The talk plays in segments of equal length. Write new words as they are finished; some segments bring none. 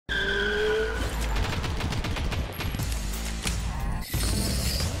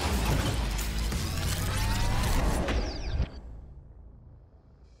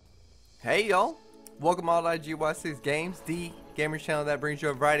Hey y'all, welcome all to IGY6 Games, the gamer channel that brings you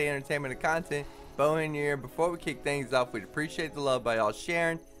a variety of entertainment and content. Bo in here. Before we kick things off, we'd appreciate the love by y'all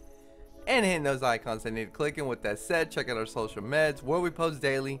sharing and hitting those icons that need to click. And with that said, check out our social meds where we post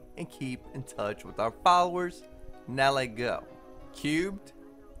daily and keep in touch with our followers. Now let go. Cubed,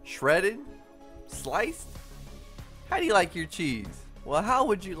 shredded, sliced. How do you like your cheese? Well, how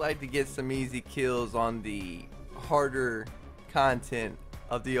would you like to get some easy kills on the harder content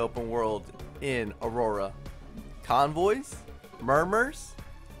of the open world in Aurora? Convoys? Murmurs?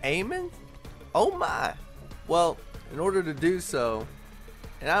 Amens? Oh my! Well, in order to do so,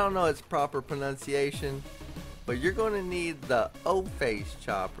 and I don't know its proper pronunciation, but you're going to need the OPHEIS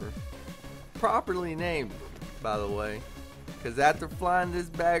chopper, properly named, by the way, because after flying this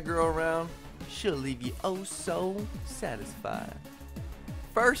bad girl around, she'll leave you oh so satisfied.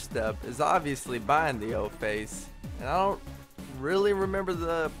 First step is obviously buying the OPHEIS, and I don't really remember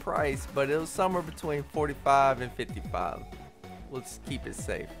the price, but it was somewhere between 45 and 55. Let's keep it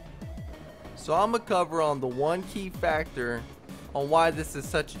safe. So I'm gonna cover on the one key factor on why this is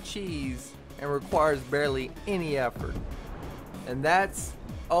such a cheese and requires barely any effort, and that's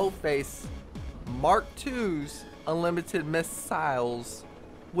OPHEIS MK.II's unlimited missiles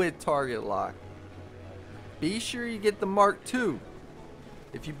with target lock. Be sure you get the Mk.II.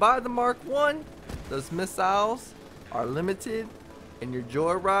 If you buy the Mk.I, those missiles are limited and your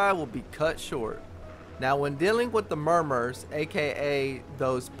joyride will be cut short. Now when dealing with the murmurs, aka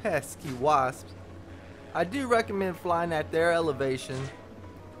those pesky wasps, I do recommend flying at their elevation,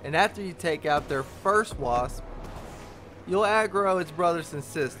 and after you take out their first wasp, you'll aggro its brothers and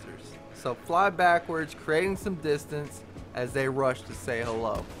sisters. So fly backwards, creating some distance as they rush to say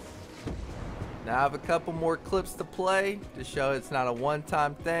hello. Now I have a couple more clips to play to show it's not a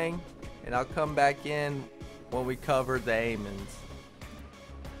one-time thing, and I'll come back in when we cover the amens.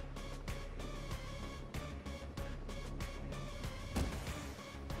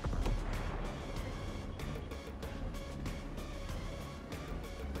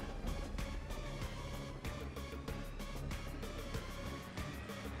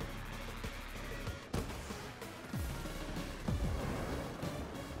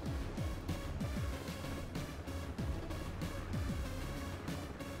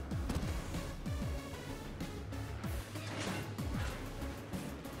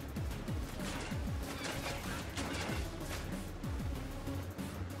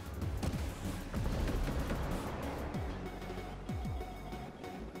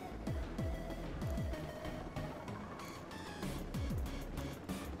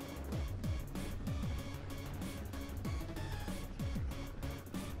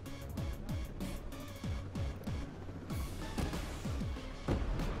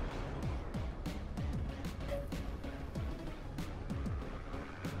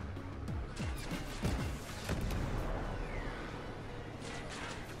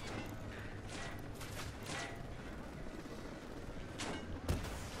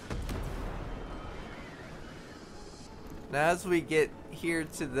 Now as we get here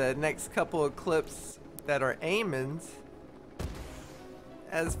to the next couple of clips that are amens,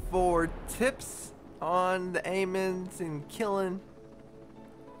 as for tips on the amens and killing,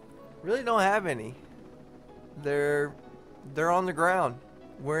 really don't have any. They're on the ground.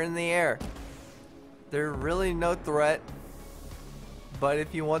 We're in the air. They're really no threat. But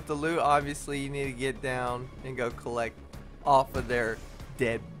if you want the loot, obviously you need to get down and go collect off of their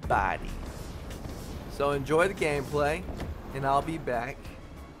dead bodies. So enjoy the gameplay, and I'll be back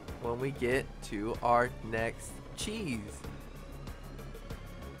when we get to our next cheese.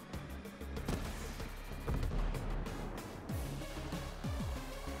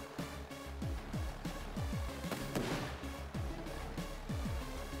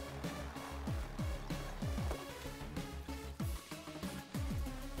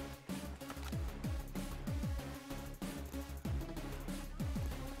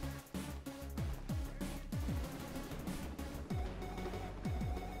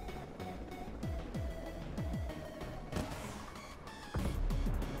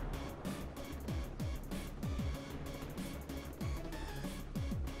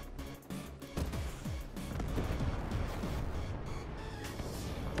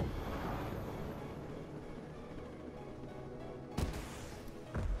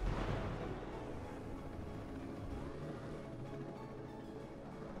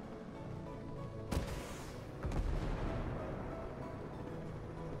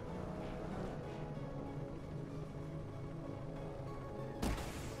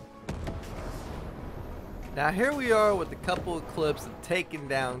 Now here we are with a couple of clips of taking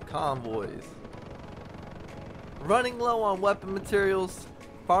down convoys. Running low on weapon materials,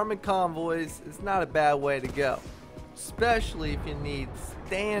 farming convoys is not a bad way to go, especially if you need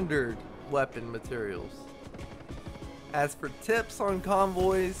standard weapon materials. As for tips on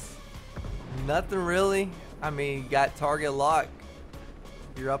convoys, nothing really. I mean, you got target lock.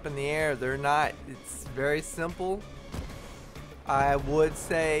 You're up in the air, they're not. It's very simple. I would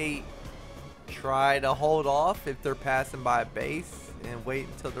say try to hold off if they're passing by a base and wait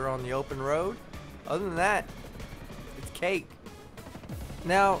until they're on the open road. Other than that, it's cake.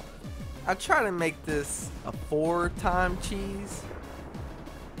 Now, I try to make this a 4-time cheese,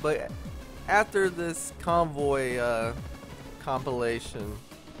 but after this convoy compilation,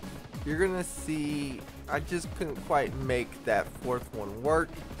 you're gonna see I just couldn't quite make that 4th one work,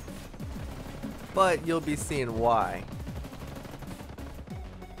 but you'll be seeing why.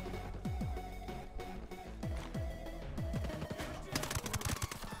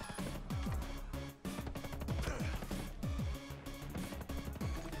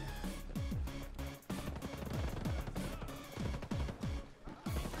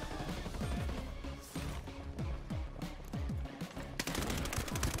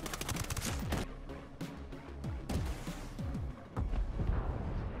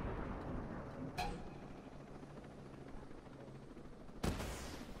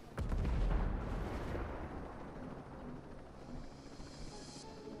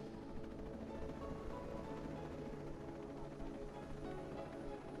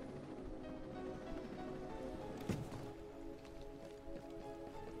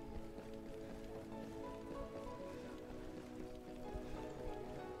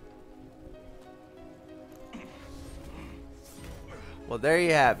 Well, there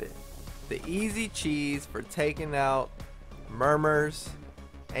you have it. The easy cheese for taking out murmurs,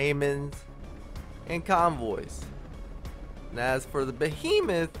 amens, and convoys. Now, as for the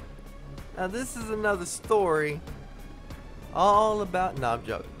behemoth, now this is another story all about, no, I'm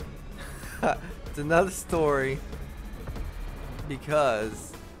joking. It's another story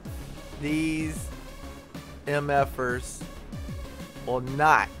because these MFers will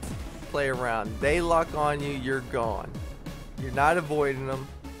not play around. They lock on you, you're gone. You're not avoiding them.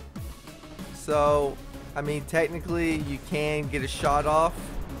 So, I mean, technically you can get a shot off,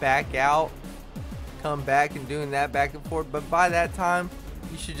 back out, come back and doing that back and forth, but by that time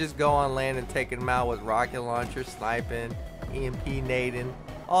you should just go on land and take them out with rocket launcher, sniping, EMP nading,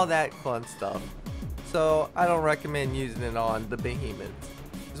 all that fun stuff. So I don't recommend using it on the behemoths.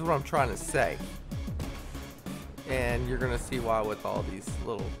 This is what I'm trying to say, and you're gonna see why with all these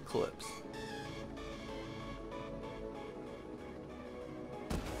little clips.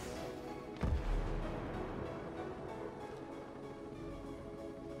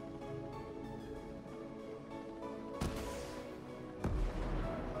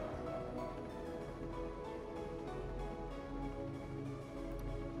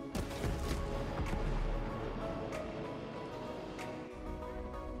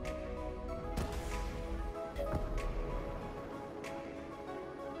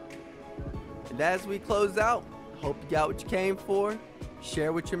 And as we close out, hope you got what you came for.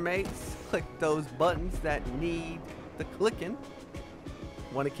 Share with your mates. Click those buttons that need the clicking.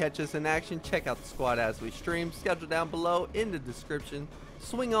 Want to catch us in action? Check out the squad as we stream. Schedule down below in the description.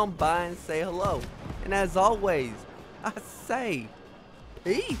 Swing on by and say hello. And as always, I say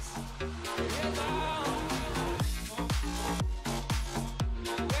peace.